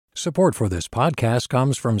Support for this podcast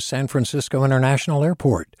comes from San Francisco International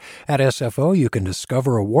Airport. At SFO, you can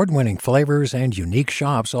discover award-winning flavors and unique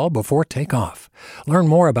shops all before takeoff. Learn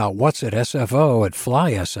more about what's at SFO at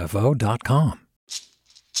flysfo.com.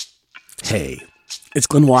 Hey, it's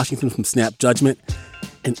Glenn Washington from Snap Judgment.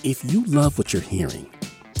 And if you love what you're hearing,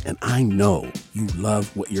 and I know you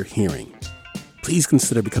love what you're hearing, please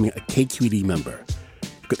consider becoming a KQED member.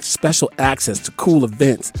 Get special access to cool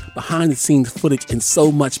events, behind-the-scenes footage, and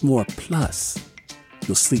so much more. Plus,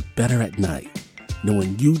 you'll sleep better at night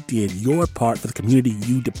knowing you did your part for the community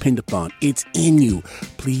you depend upon. It's in you.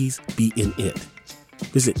 Please be in it.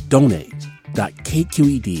 Visit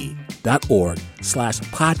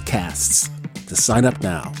donate.kqed.org/podcasts to sign up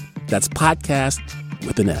now. That's podcast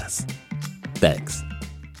with an S. Thanks.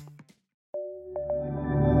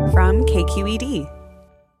 From KQED.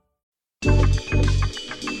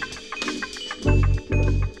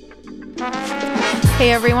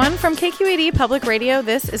 Hey everyone, from KQED Public Radio,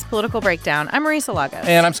 this is Political Breakdown. I'm Marisa Lagos.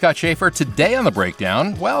 And I'm Scott Schaefer. Today on The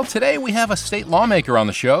Breakdown, today we have a state lawmaker on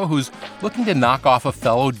the show who's looking to knock off a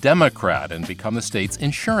fellow Democrat and become the state's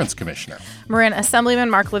insurance commissioner. Marin Assemblyman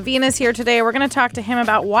Marc Levine is here today. We're going to talk to him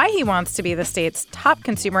about why he wants to be the state's top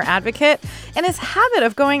consumer advocate and his habit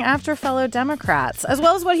of going after fellow Democrats, as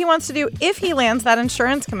well as what he wants to do if he lands that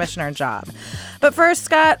insurance commissioner job. But first,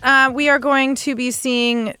 Scott, we are going to be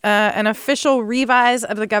seeing an official revise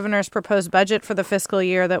of the governor's proposed budget for the fiscal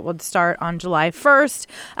year that would start on July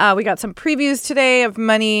 1st. We got some previews today of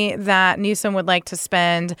money that Newsom would like to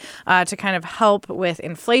spend to kind of help with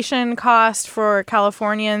inflation cost for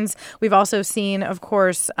Californians. We've also seen, of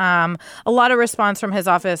course, a lot of response from his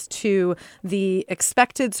office to the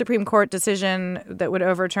expected Supreme Court decision that would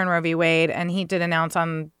overturn Roe v. Wade. And he did announce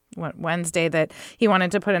on Wednesday that he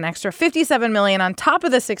wanted to put an extra $57 million on top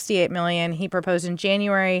of the $68 million he proposed in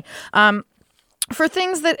January. For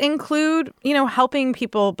things that include, helping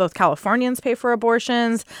people, both Californians pay for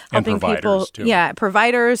abortions, helping people,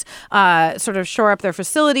 providers sort of shore up their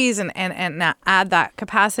facilities and add that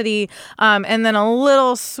capacity. And then a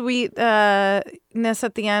little sweetness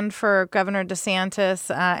at the end for Governor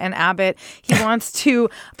DeSantis and Abbott. He wants to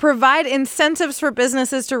provide incentives for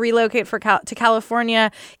businesses to relocate to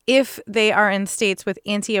California if they are in states with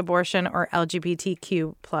anti-abortion or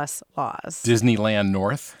LGBTQ plus laws. Disneyland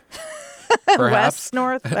North? Perhaps. West,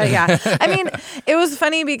 North. Yeah. I mean, it was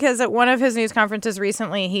funny because at one of his news conferences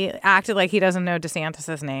recently, he acted like he doesn't know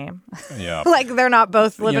DeSantis' name. Yeah. Like they're not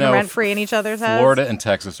both living rent-free in each other's heads. Florida and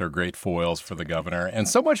Texas are great foils for the governor. And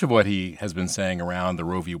so much of what he has been saying around the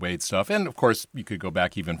Roe v. Wade stuff, and of course, you could go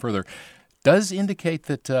back even further, does indicate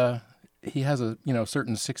that he has a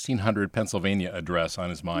certain 1600 Pennsylvania address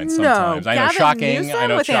on his mind sometimes. No, I know, shocking. Newsom I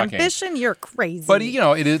know, with shocking. Ambition, you're crazy. But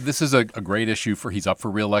this is a great issue for. He's up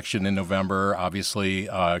for re-election in November. Obviously,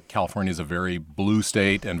 California is a very blue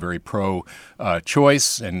state and very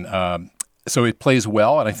pro-choice, and so it plays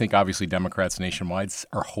well, and I think obviously Democrats nationwide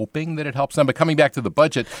are hoping that it helps them. But coming back to the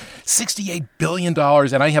budget, $68 billion,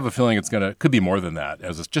 and I have a feeling could be more than that,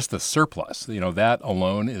 as it's just the surplus. That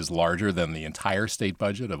alone is larger than the entire state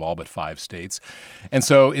budget of all but 5 states. And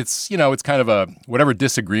so it's kind of whatever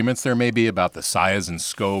disagreements there may be about the size and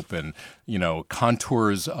scope and,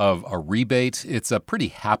 contours of a rebate, it's a pretty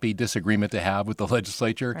happy disagreement to have with the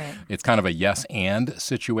legislature. Right. It's kind of a yes and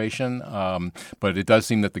situation, but it does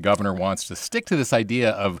seem that the governor wants to stick to this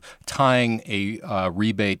idea of tying a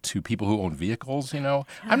rebate to people who own vehicles.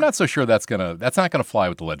 I'm not so sure that's not gonna fly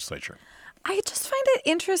with the legislature. I just find it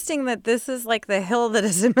interesting that this is like the hill that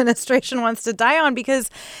his administration wants to die on, because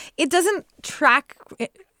it doesn't track.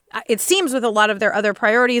 It seems with a lot of their other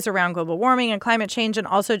priorities around global warming and climate change, and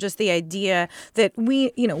also just the idea that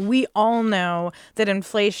we all know that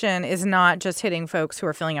inflation is not just hitting folks who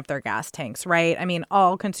are filling up their gas tanks, right? I mean,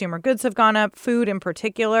 all consumer goods have gone up, food in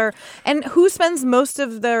particular. And who spends most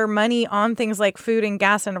of their money on things like food and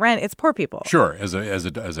gas and rent? It's poor people. Sure, as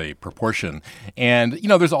a proportion. And,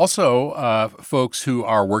 there's also folks who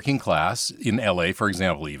are working class in L.A., for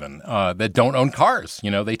example, even, that don't own cars.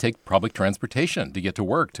 They take public transportation to get to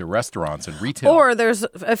work, to restaurants and retail. Or there's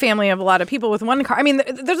a family of a lot of people with one car. I mean,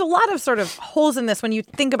 there's a lot of sort of holes in this when you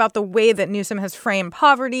think about the way that Newsom has framed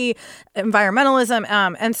poverty, environmentalism.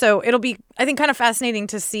 And so it'll be, I think, kind of fascinating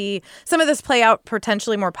to see some of this play out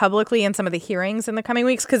potentially more publicly in some of the hearings in the coming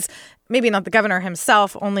weeks, because maybe not the governor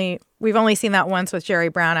himself. We've only seen that once with Jerry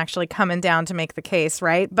Brown actually coming down to make the case,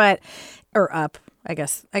 right? Or up. I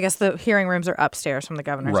guess the hearing rooms are upstairs from the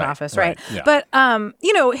governor's office, right? Yeah. But,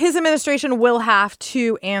 his administration will have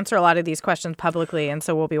to answer a lot of these questions publicly, and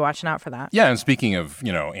so we'll be watching out for that. Yeah, and speaking of,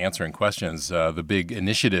 answering questions, the big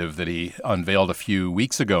initiative that he unveiled a few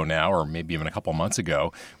weeks ago now, or maybe even a couple months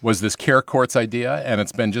ago, was this care courts idea, and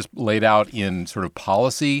it's been just laid out in sort of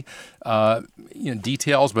policy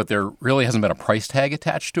details, but there really hasn't been a price tag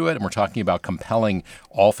attached to it, and we're talking about compelling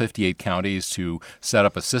all 58 counties to set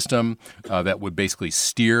up a system that would basically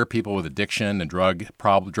steer people with addiction and drug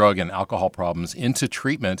and alcohol problems into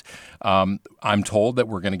treatment. I'm told that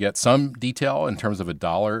we're going to get some detail in terms of a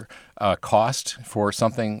dollar cost for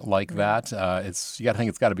something like that. You got to think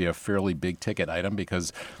it's got to be a fairly big ticket item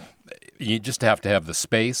because you just have to have the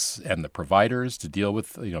space and the providers to deal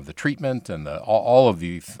with the treatment and all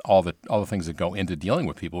the things that go into dealing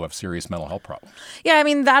with people who have serious mental health problems. Yeah, I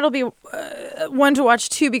mean, that'll be one to watch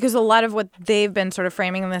too, because a lot of what they've been sort of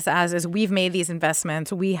framing this as is we've made these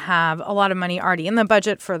investments. We have a lot of money already in the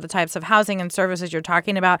budget for the types of housing and services you're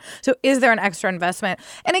talking about. So is there an extra investment?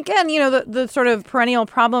 And again, the sort of perennial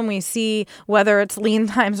problem we see, whether it's lean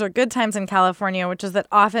times or good times in California, which is that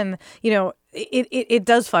often, it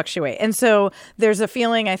does fluctuate. And so there's a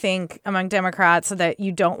feeling, I think, among Democrats that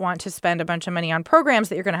you don't want to spend a bunch of money on programs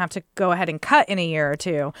that you're going to have to go ahead and cut in a year or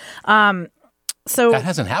two. So that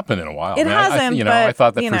hasn't happened in a while. It hasn't. I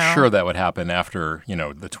thought that for sure that would happen after,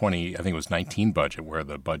 the 19 budget where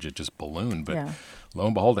the budget just ballooned. But lo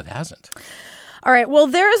and behold, it hasn't. All right. Well,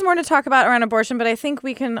 there is more to talk about around abortion, but I think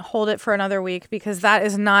we can hold it for another week because that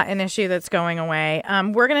is not an issue that's going away.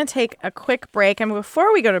 We're going to take a quick break. And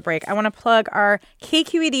before we go to break, I want to plug our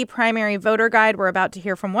KQED primary voter guide. We're about to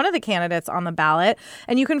hear from one of the candidates on the ballot.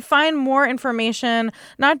 And you can find more information,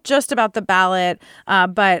 not just about the ballot,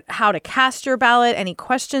 but how to cast your ballot, any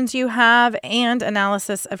questions you have, and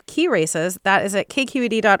analysis of key races. That is at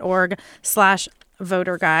kqed.org/voter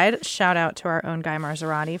guide. Shout out to our own Guy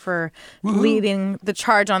Marzorati for leading the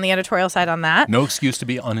charge on the editorial side on that. No excuse to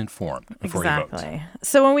be uninformed before you vote. Exactly.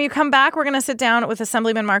 So when we come back, we're going to sit down with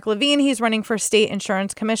Assemblyman Marc Levine. He's running for state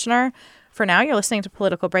insurance commissioner. For now, you're listening to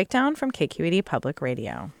Political Breakdown from KQED Public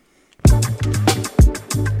Radio.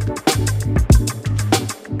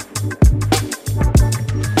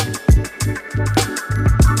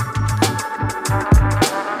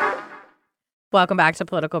 Welcome back to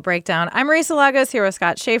Political Breakdown. I'm Marisa Lagos here with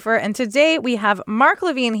Scott Schaefer, and today we have Marc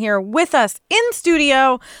Levine here with us in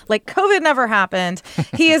studio like COVID never happened.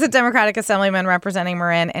 He is a Democratic Assemblyman representing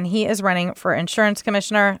Marin, and he is running for insurance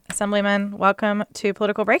commissioner. Assemblyman, welcome to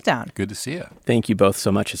Political Breakdown. Good to see you. Thank you both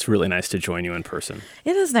so much. It's really nice to join you in person.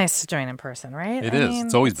 It is nice to join in person, right? It is.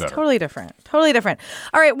 It's always better. Totally different. Totally different.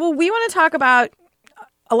 All right. Well, we want to talk about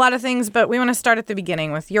a lot of things, but we want to start at the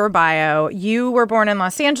beginning with your bio. You were born in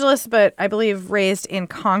Los Angeles, but I believe raised in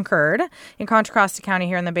Concord, in Contra Costa County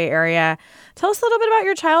here in the Bay Area. Tell us a little bit about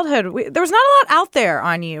your childhood. There was not a lot out there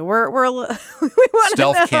on you. We want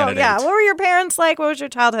Stealth to know. candidate. Yeah. What were your parents like? What was your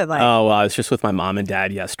childhood like? Oh, well, I was just with my mom and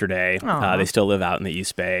dad yesterday. They still live out in the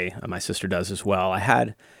East Bay. My sister does as well. I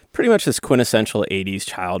had pretty much this quintessential 80s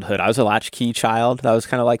childhood. I was a latchkey child. That was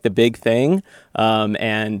kind of like the big thing.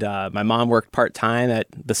 And my mom worked part-time at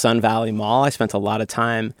the Sun Valley Mall. I spent a lot of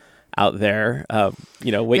time out there,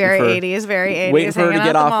 waiting very for 80s, very 80s. waiting for her to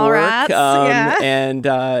get off work, Yeah.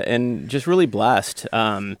 and just really blessed.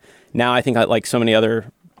 Now I think like so many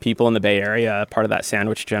other people in the Bay Area, part of that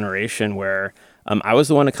sandwich generation where I was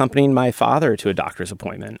the one accompanying my father to a doctor's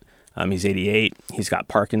appointment. He's 88, he's got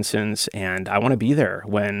Parkinson's, and I want to be there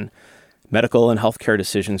when medical and healthcare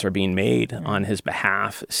decisions are being made on his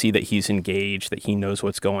behalf, see that he's engaged, that he knows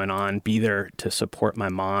what's going on, be there to support my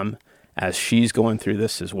mom as she's going through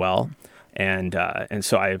this as well. And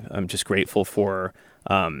so I'm just grateful for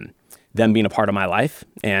them being a part of my life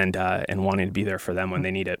and wanting to be there for them when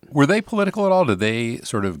they need it. Were they political at all? Did they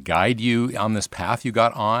sort of guide you on this path you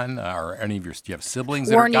got on? Or any of do you have siblings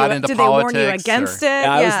that got into politics? Did they politics? warn you against it?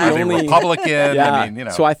 I was the only Republican. Yeah.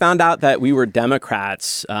 So I found out that we were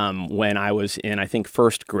Democrats when I was in, I think,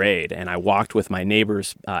 first grade. And I walked with my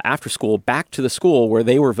neighbors after school back to the school where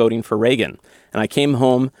they were voting for Reagan. And I came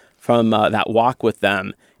home from that walk with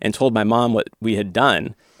them and told my mom what we had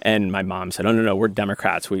done. And my mom said, "Oh, no, we're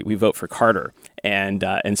Democrats. We vote for Carter." And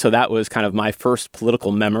so that was kind of my first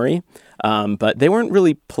political memory. But they weren't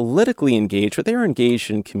really politically engaged, but they were engaged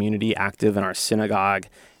in community, active in our synagogue.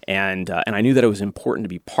 And I knew that it was important to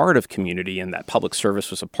be part of community and that public service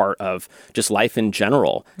was a part of just life in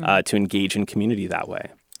general, to engage in community that way.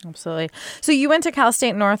 Absolutely. So you went to Cal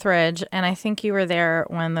State Northridge, and I think you were there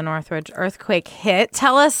when the Northridge earthquake hit.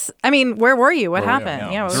 Tell us, where were you? What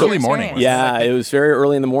happened? Yeah, what was early your morning. experience? Yeah, it was very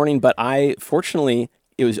early in the morning, but I fortunately,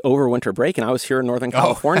 it was over winter break, and I was here in Northern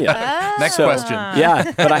California. Next question.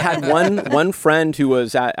 Yeah, but I had one friend who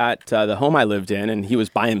was at the home I lived in, and he was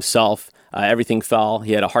by himself. Everything fell.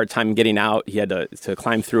 He had a hard time getting out. He had to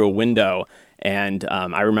climb through a window. And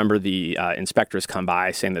I remember the inspectors come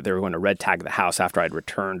by saying that they were going to red tag the house after I'd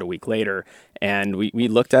returned a week later. And we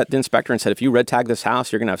looked at the inspector and said, if you red tag this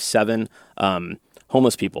house, you're going to have 7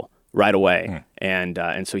 homeless people right away.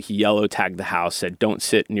 And so he yellow tagged the house, said, don't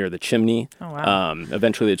sit near the chimney. Oh, wow.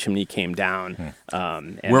 Eventually the chimney came down.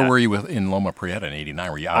 Where were you in Loma Prieta in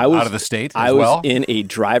 89? Were you out of the state I as well? was in a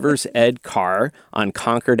driver's ed car on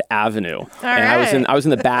Concord Avenue. Right. I was in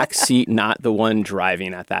the back seat, not the one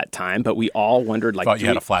driving at that time, but we all wondered, like, Thought you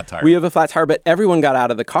had a flat tire. We have a flat tire, but everyone got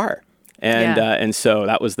out of the car. And so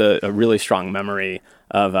that was a really strong memory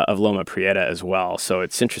of Loma Prieta as well. So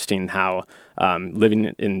it's interesting how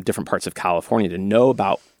living in different parts of California to know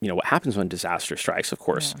about what happens when disaster strikes. Of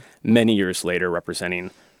course, many years later,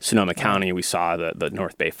 representing Sonoma County, we saw the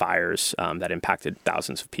North Bay fires that impacted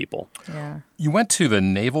thousands of people. Yeah. You went to the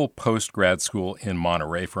Naval Postgrad School in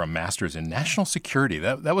Monterey for a master's in national security.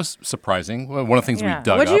 That was surprising. One of the things we dug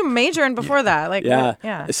up. What did you major in before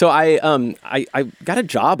that? So I got a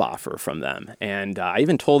job offer from them, and I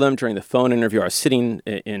even told them during the phone interview. I was sitting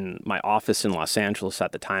in my office in Los Angeles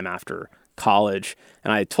at the time after college,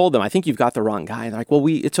 and I told them, I think you've got the wrong guy. And they're like, well,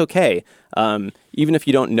 it's okay. Even if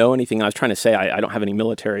you don't know anything, I was trying to say I don't have any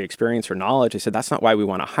military experience or knowledge. I said, that's not why we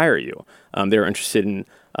want to hire you. They were interested in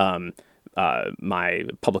my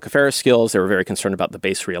public affairs skills. They were very concerned about the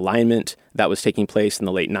base realignment that was taking place in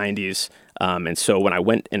the late 90s. And so when I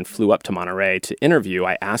went and flew up to Monterey to interview,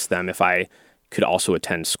 I asked them if I could also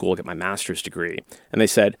attend school, get my master's degree. And they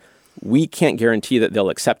said, we can't guarantee that they'll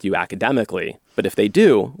accept you academically, but if they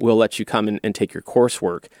do, we'll let you come and take your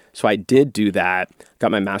coursework. So I did do that, got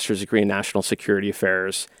my master's degree in national security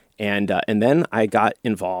affairs, and then I got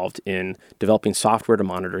involved in developing software to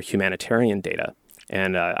monitor humanitarian data.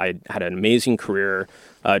 And I had an amazing career,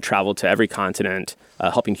 traveled to every continent,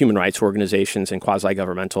 helping human rights organizations and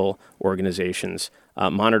quasi-governmental organizations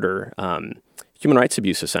monitor human rights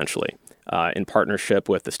abuse, essentially, in partnership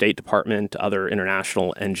with the State Department, other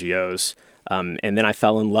international NGOs. And then I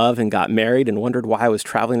fell in love and got married and wondered why I was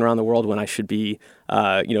traveling around the world when I should be,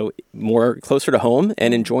 more closer to home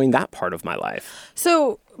and enjoying that part of my life.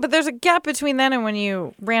 So, but there's a gap between then and when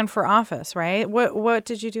you ran for office, right? What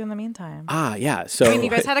did you do in the meantime? Yeah. So you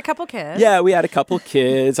guys had a couple kids. Yeah, we had a couple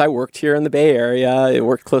kids. I worked here in the Bay Area. I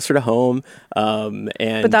worked closer to home.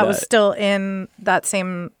 But that was still in that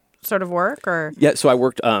same sort of work, or? Yeah, so I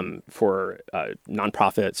worked for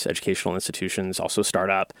nonprofits, educational institutions, also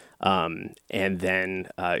startup, and then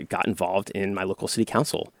got involved in my local city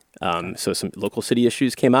council. So some local city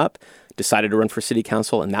issues came up, decided to run for city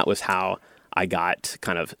council, and that was how I got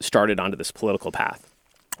kind of started onto this political path.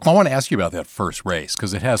 I want to ask you about that first race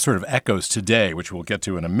because it has sort of echoes today, which we'll get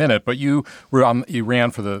to in a minute. But you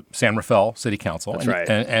ran for the San Rafael City Council. That's right.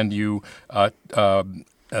 And you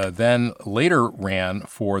then later ran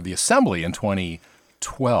for the Assembly in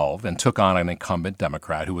 2012 and took on an incumbent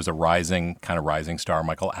Democrat who was a rising star,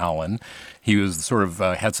 Michael Allen. He was sort of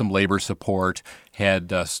had some labor support,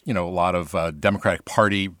 had a lot of Democratic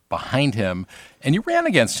Party behind him, and you ran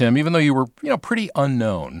against him even though you were pretty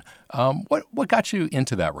unknown. What got you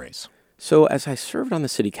into that race? So as I served on the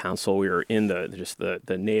city council, we were in the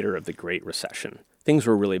nadir of the Great Recession. Things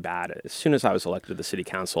were really bad. As soon as I was elected to the city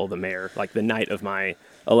council, the mayor, like the night of my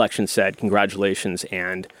election, said, "Congratulations,"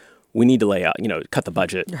 and we need to cut the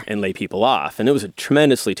budget and lay people off. And it was a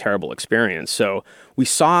tremendously terrible experience. So we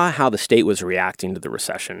saw how the state was reacting to the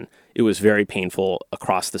recession. It was very painful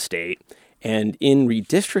across the state. And in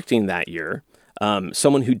redistricting that year,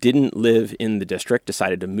 someone who didn't live in the district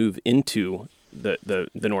decided to move into the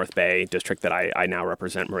North Bay district that I now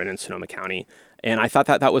represent, Marin and Sonoma County. And I thought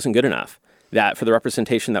that wasn't good enough. That for the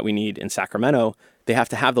representation that we need in Sacramento, they have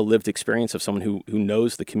to have the lived experience of someone who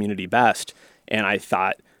knows the community best. And I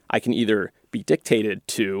thought I can either be dictated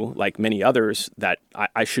to, like many others, that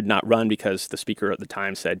I should not run because the speaker at the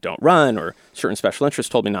time said don't run, or certain special interests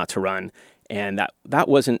told me not to run. And that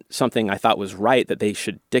wasn't something I thought was right, that they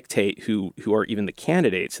should dictate who are even the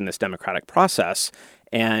candidates in this democratic process.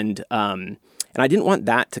 And I didn't want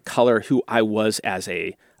that to color who I was as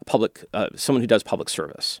a public, someone who does public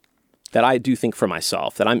service. That I do think for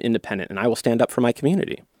myself, that I'm independent and I will stand up for my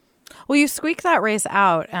community. Well, you squeaked that race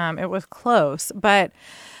out. It was close, but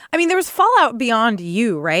I mean, there was fallout beyond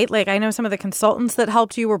you, right? Like, I know some of the consultants that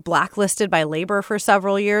helped you were blacklisted by labor for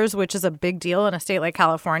several years, which is a big deal in a state like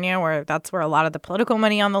California, where that's where a lot of the political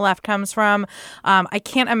money on the left comes from. I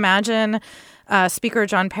can't imagine Speaker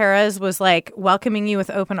John Perez was like welcoming you with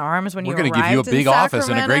open arms when you arrived in We're going to give you a big office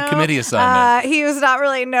and a great committee assignment. He was not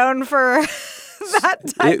really known for that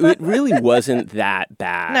type It really wasn't that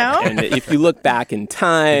bad. No? And if you look back in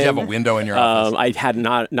time... Did you have a window in your office? I had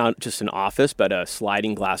not just an office, but a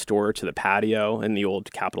sliding glass door to the patio in the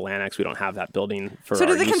old Capitol Annex. We don't have that building for So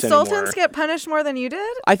our did the use consultants anymore. get punished more than you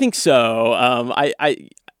did? I think so.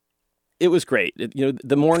 It was great.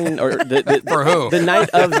 The morning or For who? the night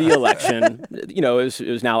of the election, it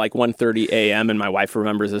was now like 1:30 a.m. and my wife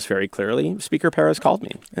remembers this very clearly. Speaker Perez called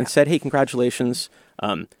me and said, "Hey, congratulations.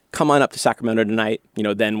 Come on up to Sacramento tonight,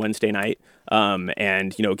 then Wednesday night,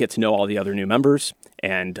 and get to know all the other new members.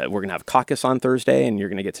 And we're going to have a caucus on Thursday, and you're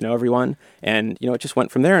going to get to know everyone." And, it just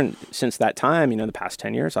went from there. And since that time, the past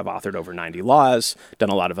 10 years, I've authored over 90 laws, done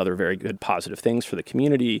a lot of other very good positive things for the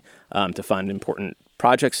community to fund important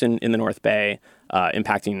projects in the North Bay,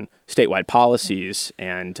 impacting statewide policies.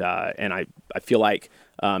 And I feel like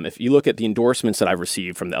if you look at the endorsements that I've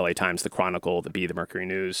received from the LA Times, the Chronicle, the Bee, the Mercury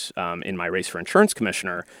News, in my race for insurance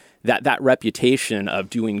commissioner, that reputation of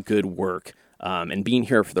doing good work and being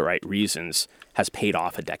here for the right reasons has paid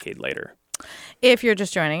off a decade later. If you're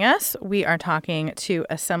just joining us, we are talking to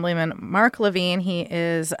Assemblyman Marc Levine. He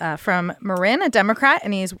is from Marin, a Democrat,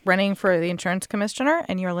 and he's running for the insurance commissioner.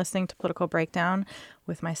 And you're listening to Political Breakdown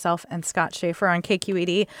with myself and Scott Schaefer on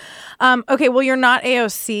KQED. Okay, well, you're not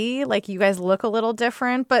AOC. Like, you guys look a little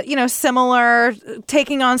different, but, similar,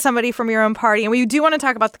 taking on somebody from your own party. And we do want to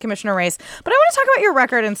talk about the commissioner race, but I want to talk about your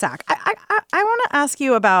record in SAC. I want to ask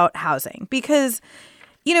you about housing because,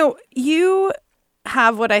 you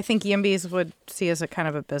have what I think Yimbys would see as a kind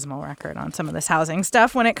of abysmal record on some of this housing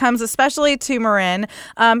stuff when it comes especially to Marin.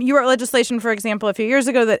 You wrote legislation, for example, a few years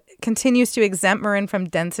ago that continues to exempt Marin from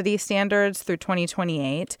density standards through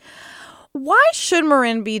 2028. Why should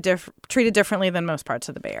Marin be treated differently than most parts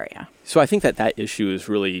of the Bay Area? So I think that issue is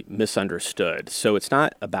really misunderstood. So it's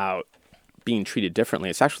not about being treated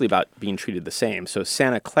differently. It's actually about being treated the same. So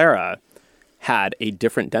Santa Clara had a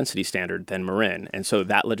different density standard than Marin. And so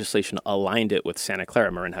that legislation aligned it with Santa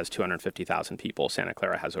Clara. Marin has 250,000 people. Santa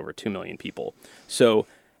Clara has over 2 million people. So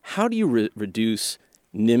how do you reduce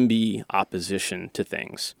NIMBY opposition to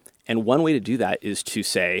things? And one way to do that is to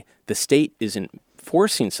say the state isn't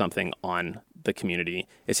forcing something on the community.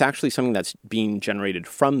 It's actually something that's being generated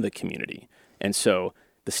from the community. And so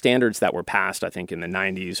the standards that were passed, I think, in the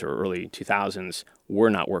 90s or early 2000s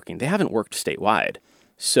were not working. They haven't worked statewide.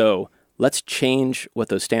 So let's change what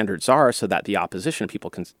those standards are so that the opposition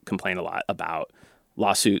people can complain a lot about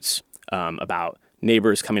lawsuits, about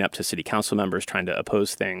neighbors coming up to city council members trying to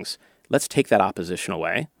oppose things. Let's take that opposition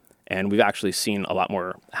away. And we've actually seen a lot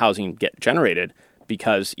more housing get generated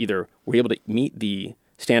because either we're able to meet the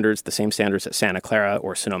standards, the same standards that Santa Clara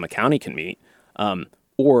or Sonoma County can meet,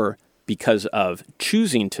 or because of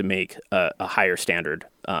choosing to make a higher standard,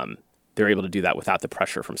 they're able to do that without the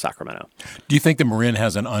pressure from Sacramento. Do you think that Marin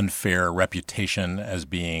has an unfair reputation as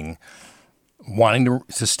wanting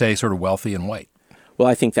to stay sort of wealthy and white? Well,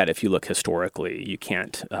 I think that if you look historically, you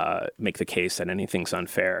can't make the case that anything's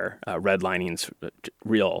unfair. Redlining's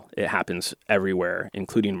real. It happens everywhere,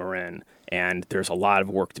 including Marin. And there's a lot of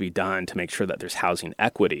work to be done to make sure that there's housing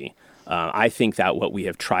equity. I think that what we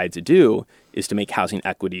have tried to do is to make housing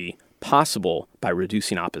equity possible by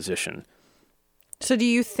reducing opposition. So do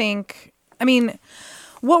you think,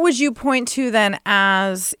 what would you point to then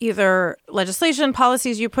as either legislation,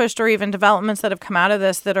 policies you pushed, or even developments that have come out of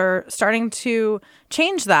this that are starting to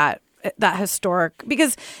change that historic,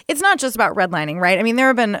 because it's not just about redlining, right? There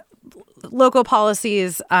have been local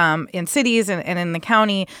policies in cities and in the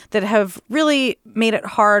county that have really made it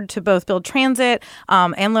hard to both build transit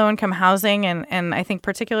and low-income housing, and I think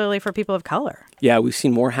particularly for people of color. Yeah, we've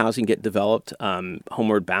seen more housing get developed.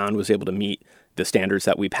 Homeward Bound was able to meet the standards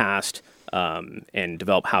that we passed and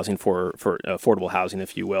develop housing for affordable housing,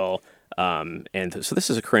 if you will. And so this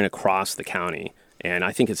is occurring across the county, and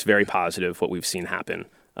I think it's very positive what we've seen happen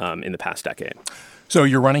in the past decade. So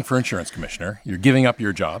you're running for insurance commissioner. You're giving up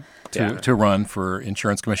your job to run for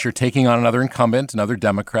insurance commissioner, taking on another incumbent, another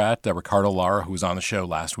Democrat, Ricardo Lara, who was on the show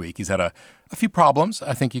last week. He's had a few problems,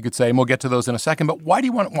 I think you could say, and we'll get to those in a second. But why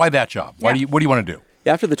that job? What do you want to do?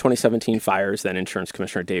 After the 2017 fires, then Insurance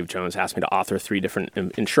Commissioner Dave Jones asked me to author 3 different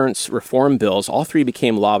insurance reform bills. All 3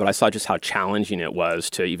 became law, but I saw just how challenging it was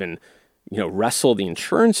to even wrestle the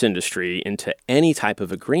insurance industry into any type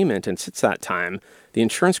of agreement. And since that time, the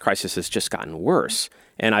insurance crisis has just gotten worse.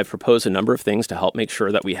 And I've proposed a number of things to help make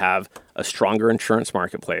sure that we have a stronger insurance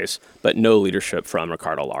marketplace, but no leadership from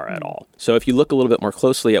Ricardo Lara at all. So if you look a little bit more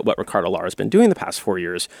closely at what Ricardo Lara has been doing the past 4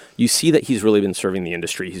 years, you see that he's really been serving the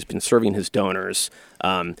industry. He's been serving his donors.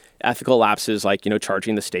 Ethical lapses like,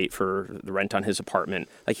 charging the state for the rent on his apartment.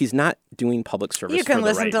 Like, he's not doing public service. You can for the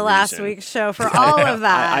listen right to last reason. week's show for all of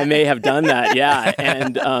that. I may have done that, yeah.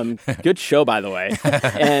 And good show, by the way.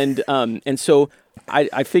 And so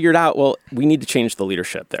I figured out, well, we need to change the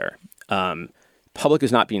leadership there. Public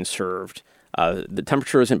is not being served. The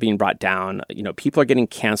temperature isn't being brought down. People are getting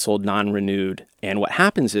canceled, non-renewed. And what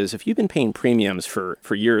happens is, if you've been paying premiums for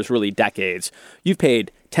years, really decades, you've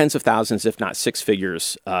paid tens of thousands, if not six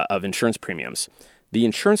figures of insurance premiums. The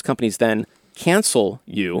insurance companies then cancel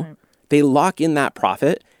you. Right. They lock in that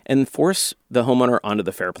profit and force the homeowner onto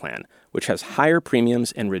the FAIR plan, which has higher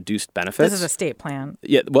premiums and reduced benefits. This is a state plan.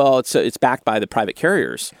 Yeah, well, it's backed by the private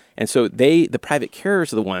carriers. And so the private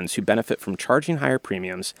carriers are the ones who benefit from charging higher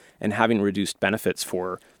premiums and having reduced benefits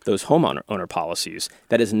for those homeowner policies.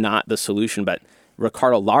 That is not the solution, but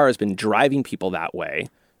Ricardo Lara has been driving people that way,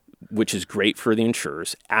 which is great for the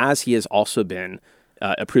insurers, as he has also been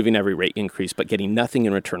approving every rate increase, but getting nothing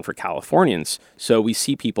in return for Californians. So we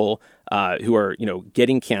see people who are,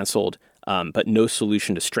 getting canceled, but no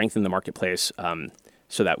solution to strengthen the marketplace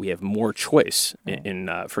so that we have more choice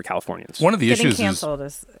for Californians. One of the getting issues canceled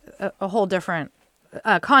is a whole different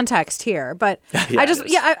context here. But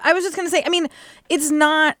Yeah, I was just going to say, it's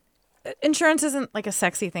not. Insurance isn't like a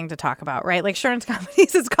sexy thing to talk about, right? Like, insurance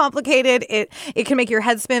companies, it's complicated. It can make your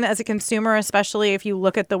head spin as a consumer, especially if you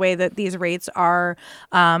look at the way that these rates are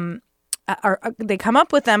they come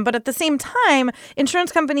up with them. But at the same time,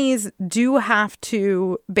 insurance companies do have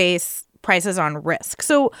to base prices on risk.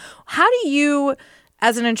 So how do you,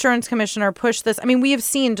 as an insurance commissioner, push this? We have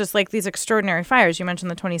seen just like these extraordinary fires. You mentioned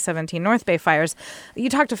the 2017 North Bay fires. You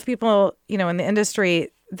talk to people, in the industry.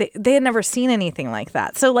 They had never seen anything like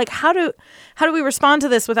that. So, like, how do we respond to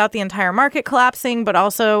this without the entire market collapsing, but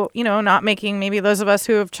also, not making maybe those of us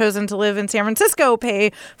who have chosen to live in San Francisco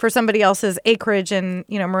pay for somebody else's acreage in,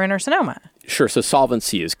 Marin or Sonoma? Sure. So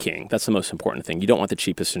solvency is king. That's the most important thing. You don't want the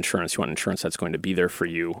cheapest insurance. You want insurance that's going to be there for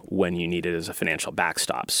you when you need it as a financial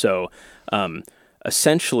backstop. So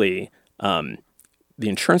essentially, the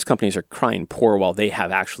insurance companies are crying poor while they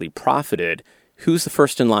have actually profited. Who's the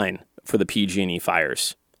first in line for the PG&E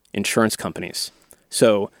fires? Insurance companies.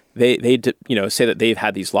 So they say that they've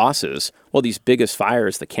had these losses. Well, these biggest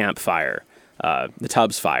fires, the Camp Fire, the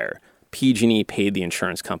Tubbs Fire, PG&E paid the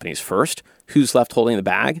insurance companies first. Who's left holding the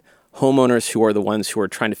bag? Homeowners, who are the ones who are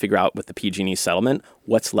trying to figure out with the PG&E settlement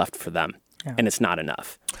what's left for them. Yeah. And it's not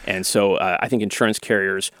enough. And so I think insurance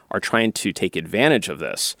carriers are trying to take advantage of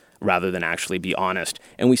this rather than actually be honest.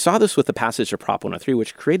 And we saw this with the passage of Prop 103,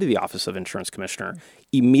 which created the Office of Insurance Commissioner.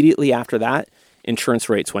 Immediately after that, insurance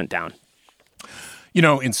rates went down.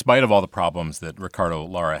 In spite of all the problems that Ricardo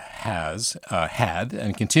Lara has had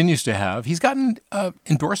and continues to have, he's gotten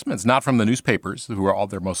endorsements, not from the newspapers,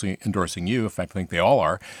 they're mostly endorsing you. In fact, I think they all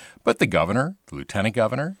are, but the governor, the lieutenant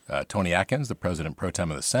governor, Tony Atkins, the president pro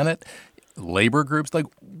tem of the Senate, labor groups. Like,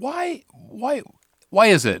 why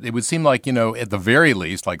is it? It would seem like, at the very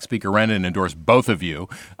least, like Speaker Rennan endorsed both of you.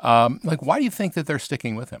 Why do you think that they're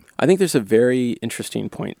sticking with him? I think there's a very interesting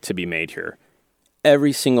point to be made here.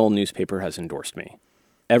 Every single newspaper has endorsed me.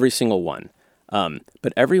 Every single one.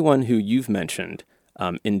 But everyone who you've mentioned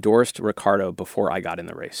endorsed Ricardo before I got in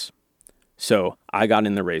the race. So I got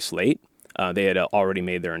in the race late. They had already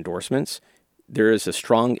made their endorsements. There is a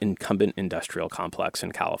strong incumbent industrial complex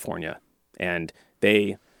in California. And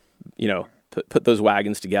they, put those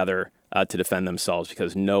wagons together to defend themselves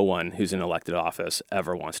because no one who's in elected office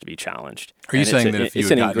ever wants to be challenged. Are you saying that if you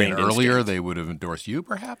had gotten in earlier, they would have endorsed you,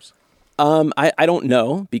 perhaps? I don't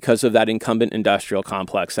know because of that incumbent industrial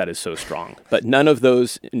complex that is so strong. But none of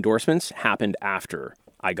those endorsements happened after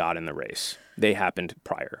I got in the race. They happened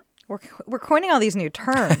prior. We're coining all these new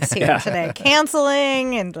terms here today.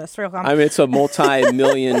 Canceling, industrial complex. It's a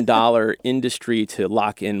multi-million-dollar industry to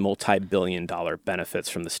lock in multi-billion-dollar benefits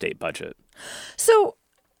from the state budget. So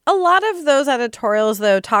a lot of those editorials,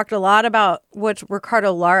 though, talked a lot about what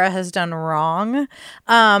Ricardo Lara has done wrong.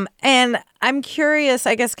 And I'm curious,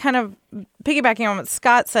 I guess, kind of piggybacking on what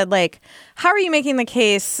Scott said, how are you making the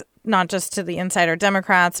case not just to the insider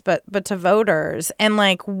Democrats, but to voters? And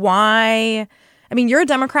why? You're a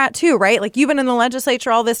Democrat too, right? You've been in the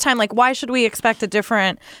legislature all this time. Why should we expect a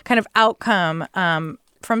different kind of outcome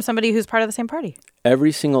from somebody who's part of the same party?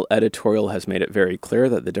 Every single editorial has made it very clear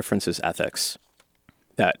that the difference is ethics.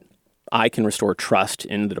 That I can restore trust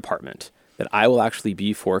in the department, that I will actually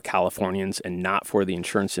be for Californians and not for the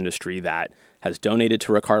insurance industry that has donated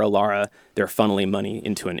to Ricardo Lara. They're funneling money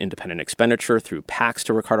into an independent expenditure through PACs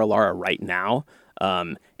to Ricardo Lara right now,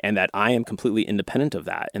 and that I am completely independent of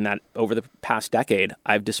that. And that over the past decade,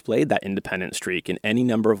 I've displayed that independent streak in any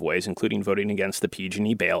number of ways, including voting against the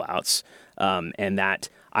PG&E bailouts, and that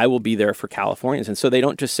I will be there for Californians. And so they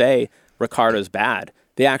don't just say Ricardo's bad.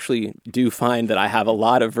 They actually do find that I have a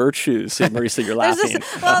lot of virtues. And Marisa, you're laughing. There's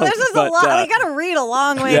just a lot. You got to read a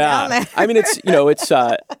long way down there. I mean, it's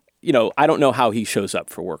I don't know how he shows up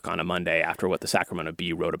for work on a Monday after what the Sacramento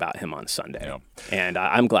Bee wrote about him on Sunday. Yeah. And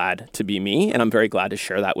I'm glad to be me, and I'm very glad to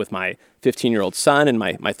share that with my 15-year-old son and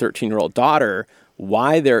my 13-year-old daughter,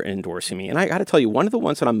 why they're endorsing me. And I got to tell you, one of the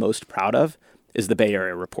ones that I'm most proud of is the Bay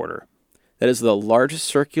Area Reporter. That is the largest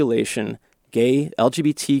circulation gay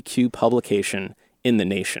LGBTQ publication in the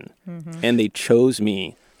nation. Mm-hmm. And they chose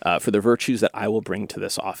me for the virtues that I will bring to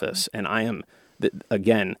this office. And I am,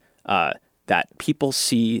 that people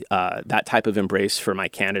see that type of embrace for my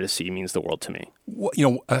candidacy means the world to me.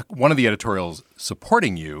 One of the editorials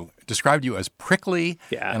supporting you described you as prickly,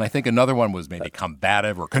 and I think another one was maybe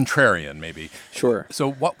combative or contrarian, maybe. Sure.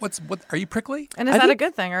 So what are you prickly? And is that a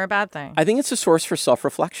good thing or a bad thing? I think it's a source for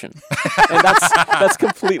self-reflection, and that's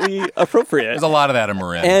completely appropriate. There's a lot of that in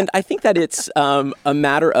Marin. And I think that it's a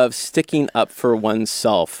matter of sticking up for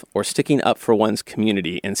oneself or sticking up for one's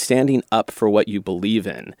community and standing up for what you believe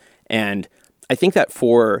in. And I think that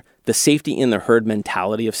for the safety in the herd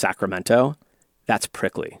mentality of Sacramento, that's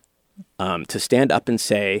prickly. To stand up and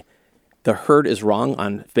say the herd is wrong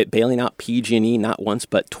on bailing out PG&E not once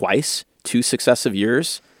but twice, 2 successive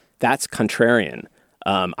years, that's contrarian.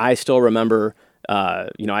 I still remember, I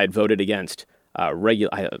had voted against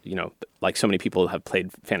like so many people have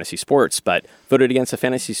played fantasy sports, but voted against a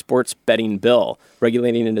fantasy sports betting bill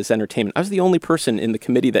regulating it as entertainment. I was the only person in the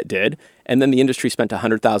committee that did. And then the industry spent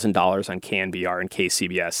 $100,000 on KNBR and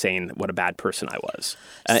KCBS saying what a bad person I was.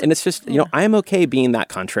 And it's just, I'm okay being that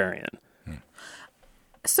contrarian.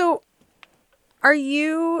 So are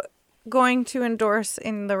you going to endorse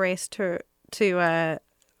in the race to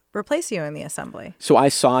replace you in the assembly? So I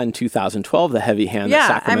saw in 2012 the heavy hand that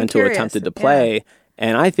Sacramento attempted to play. Yeah.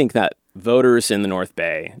 And I think that voters in the North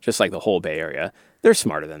Bay, just like the whole Bay Area, they're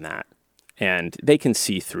smarter than that. And they can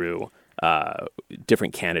see through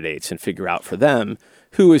different candidates and figure out for them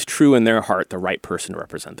who is true in their heart the right person to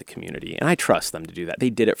represent the community. And I trust them to do that. They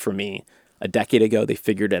did it for me a decade ago. They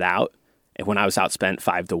figured it out. And when I was outspent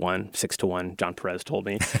 5-1, 6-1, John Perez told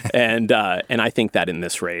me. And I think that in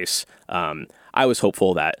this race, I was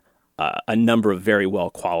hopeful that a number of very well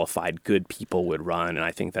qualified, good people would run. And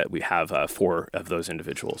I think that we have 4 of those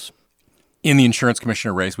individuals. In the insurance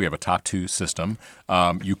commissioner race, we have a top 2 system.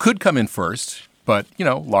 You could come in first, but,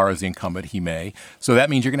 Lara's the incumbent. He may. So that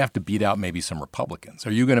means you're going to have to beat out maybe some Republicans.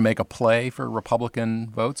 Are you going to make a play for Republican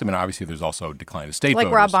votes? I mean, obviously, there's also decline of state voters.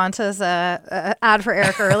 Like Rob Bonta's ad for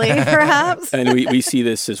Eric Early, perhaps? And we see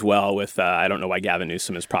this as well with, I don't know why Gavin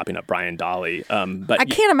Newsom is propping up Brian Dahle. But I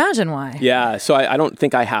can't imagine why. Yeah, so I don't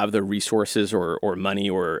think I have the resources or money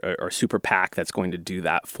or super PAC that's going to do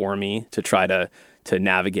that for me to try to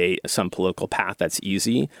navigate some political path that's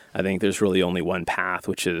easy. I think there's really only one path,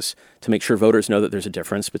 which is to make sure voters know that there's a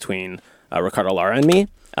difference between Ricardo Lara and me,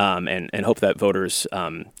 and hope that voters,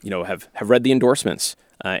 have read the endorsements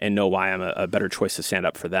and know why I'm a better choice to stand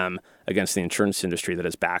up for them against the insurance industry that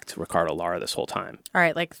has backed Ricardo Lara this whole time. All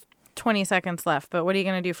right, 20 seconds left, but what are you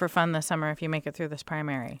going to do for fun this summer if you make it through this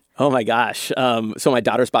primary? Oh my gosh. So my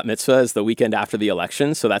daughter's bat mitzvah is the weekend after the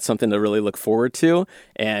election, so that's something to really look forward to.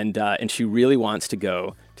 And she really wants to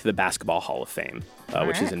go to the Basketball Hall of Fame,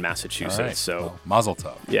 which is in Massachusetts. Right. So well, mazel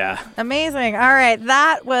tov. Yeah. Amazing. All right.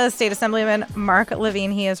 That was State Assemblyman Marc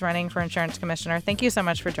Levine. He is running for insurance commissioner. Thank you so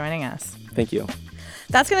much for joining us. Thank you.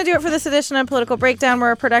 That's going to do it for this edition of Political Breakdown.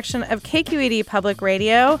 We're a production of KQED Public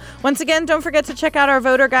Radio. Once again, don't forget to check out our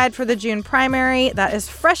voter guide for the June primary. That is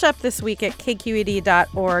fresh up this week at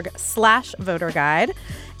kqed.org/voter guide.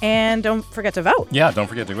 And don't forget to vote. Yeah, don't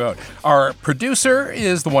forget to vote. Our producer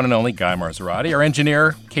is the one and only Guy Marzorati. Our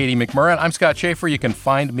engineer, Katie McMurran. I'm Scott Schaefer. You can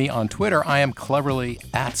find me on Twitter. I am cleverly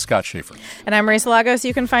at Scott Schaefer. And I'm Marisa Lagos.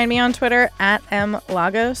 You can find me on Twitter at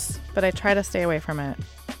 @mlagos, but I try to stay away from it.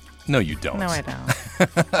 No, you don't. No, I don't.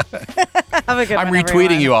 Have a good one, I'm retweeting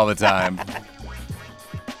everyone. you all the time.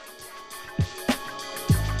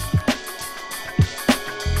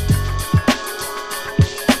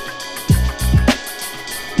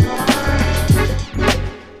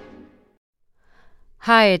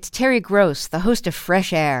 Hi, it's Terry Gross, the host of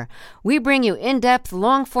Fresh Air. We bring you in-depth,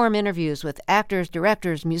 long-form interviews with actors,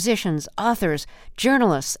 directors, musicians, authors,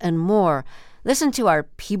 journalists, and more. Listen to our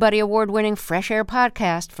Peabody Award-winning Fresh Air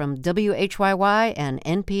podcast from WHYY and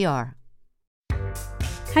NPR.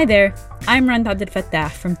 Hi there, I'm Rand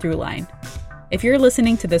Abdel-Fattah from Throughline. If you're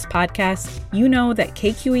listening to this podcast, you know that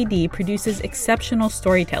KQED produces exceptional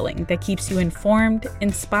storytelling that keeps you informed,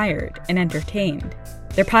 inspired, and entertained.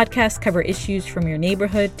 Their podcasts cover issues from your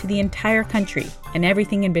neighborhood to the entire country and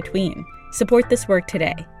everything in between. Support this work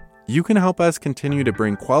today. You can help us continue to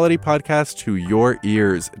bring quality podcasts to your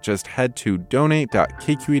ears. Just head to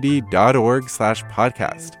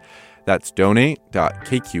donate.kqed.org/podcast. That's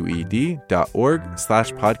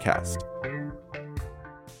donate.kqed.org/podcast.